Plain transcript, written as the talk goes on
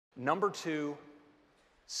Number 2,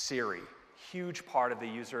 Siri. Huge part of the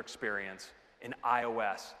user experience in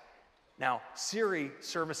iOS. Now, Siri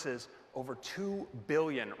services over 2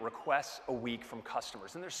 billion requests a week from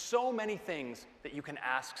customers. And there's so many things that you can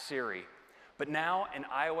ask Siri. But now in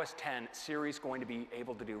iOS 10, Siri's going to be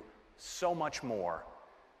able to do so much more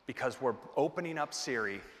because we're opening up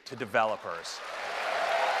Siri to developers.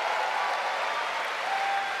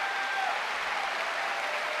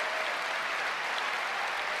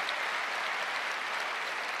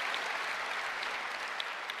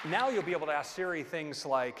 Now you'll be able to ask Siri things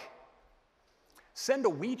like, send a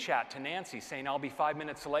WeChat to Nancy saying I'll be 5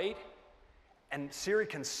 minutes late, and Siri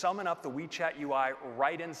can summon up the WeChat UI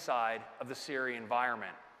right inside of the Siri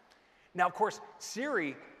environment. Now, of course,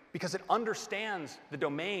 Siri, because it understands the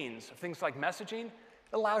domains of things like messaging, it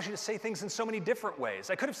allows you to say things in so many different ways.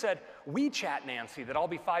 I could have said, WeChat Nancy that I'll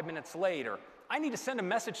be 5 minutes late, or I need to send a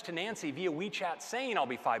message to Nancy via WeChat saying I'll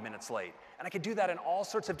be 5 minutes late. And I could do that in all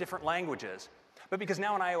sorts of different languages. But because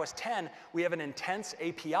now in iOS 10, we have an intense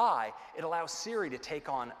API, it allows Siri to take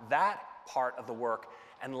on that part of the work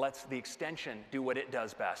and lets the extension do what it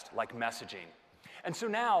does best, like messaging. And so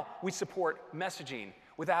now we support messaging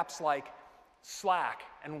with apps like Slack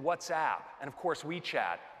and WhatsApp, and of course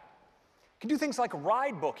WeChat. You can do things like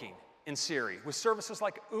ride booking in Siri with services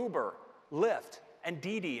like Uber, Lyft, and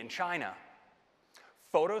Didi in China.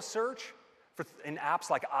 Photo search in apps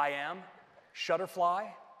like IM, Shutterfly,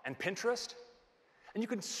 and Pinterest. And you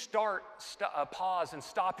can pause and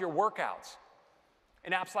stop your workouts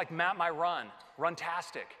in apps like Map My Run,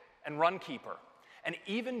 Runtastic, and Runkeeper. And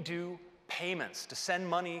even do payments to send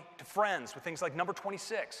money to friends with things like Number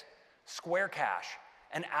 26, Square Cash,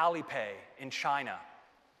 and Alipay in China.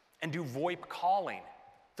 And do VoIP calling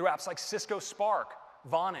through apps like Cisco Spark,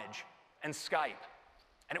 Vonage, and Skype.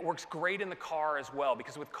 And it works great in the car as well,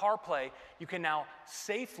 because with CarPlay, you can now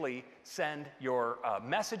safely send your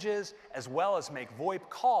messages as well as make VoIP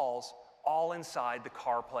calls all inside the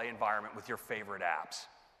CarPlay environment with your favorite apps.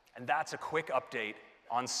 And that's a quick update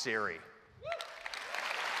on Siri.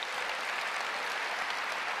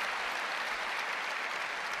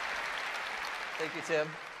 Thank you, Tim.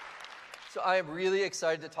 So I am really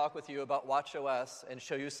excited to talk with you about watchOS and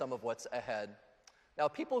show you some of what's ahead. Now,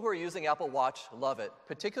 people who are using Apple Watch love it,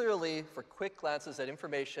 particularly for quick glances at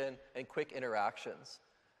information and quick interactions.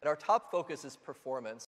 And our top focus is performance.